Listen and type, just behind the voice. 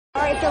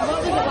right, so what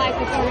was it like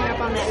performing up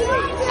on that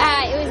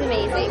stage? It was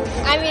amazing.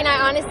 I mean,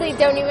 I honestly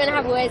don't even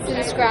have words to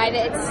describe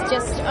it. It's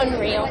just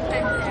unreal.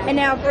 And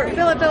now for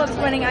Philip Phillips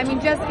winning, I mean,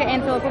 Jessica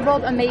and Philip were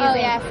both amazing. Oh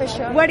yeah, for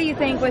sure. What do you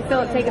think with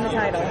Philip taking the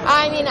title?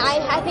 I mean,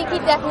 I think he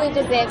definitely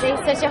deserves it.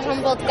 He's such a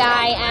humbled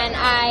guy, and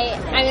I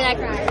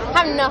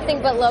have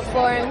nothing but love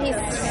for him. He's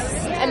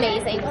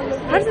amazing.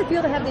 How does it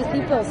feel to have these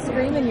people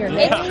scream in your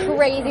head? It's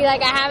crazy.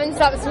 Like, I haven't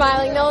stopped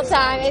smiling the whole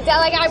time. It's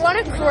like I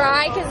want to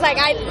cry because, like,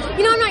 I'm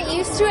not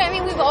used to it. I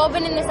mean, we've all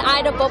been in this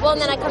idol bubble,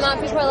 and then I come out,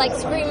 and people are like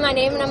screaming my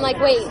name, and I'm like,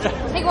 wait,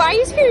 like, why are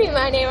you screaming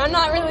my name? I'm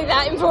not really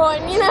that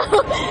important, you know.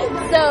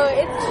 So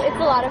it's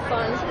a lot of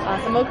fun.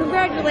 Awesome. Well,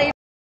 congratulations.